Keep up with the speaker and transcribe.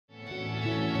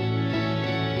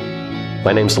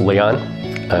My name's Leon.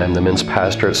 I'm the men's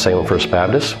pastor at Salem First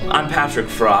Baptist. I'm Patrick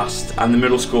Frost. I'm the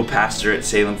middle school pastor at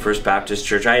Salem First Baptist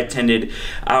Church. I attended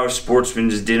our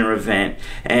sportsman's dinner event,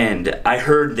 and I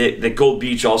heard that Gold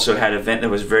Beach also had an event that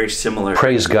was very similar.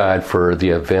 Praise God for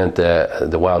the event,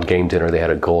 the Wild Game Dinner they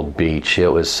had at Gold Beach. It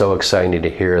was so exciting to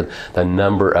hear the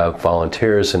number of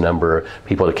volunteers, the number of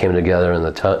people that came together, and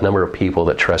the number of people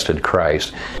that trusted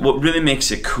Christ. What really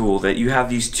makes it cool that you have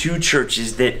these two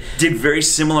churches that did very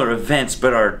similar events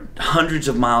but are hundreds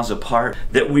of miles apart,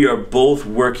 that we are both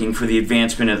working for the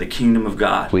advancement of the kingdom of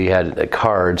God. We had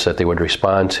cards that they would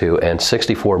respond to, and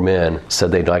 64 men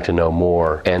said they'd like to know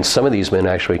more. And some of these men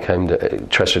actually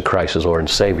trusted Christ as Lord and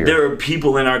Savior. There are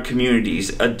people in our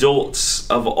communities, adults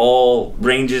of all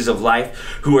ranges of life,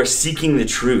 who are seeking the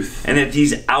truth, and that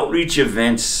these outreach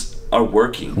events are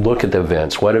working. Look at the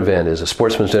events. What event is a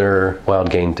sportsman's dinner, wild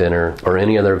game dinner, or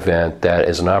any other event that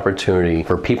is an opportunity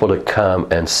for people to come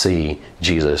and see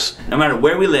Jesus? No matter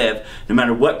where we live, no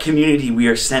matter what community we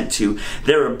are sent to,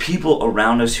 there are people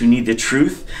around us who need the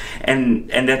truth, and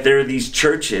that there are these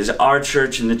churches, our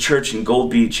church and the church in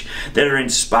Gold Beach, that are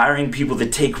inspiring people to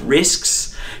take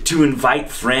risks, to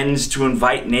invite friends, to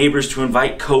invite neighbors, to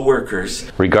invite coworkers.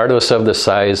 Regardless of the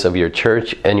size of your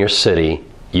church and your city,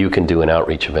 you can do an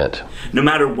outreach event. No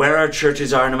matter where our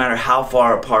churches are, no matter how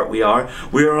far apart we are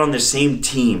on the same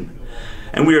team.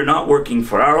 And we are not working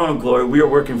for our own glory, we are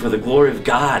working for the glory of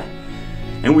God.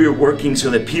 And we are working so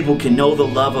that people can know the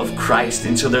love of Christ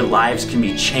and so their lives can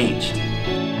be changed.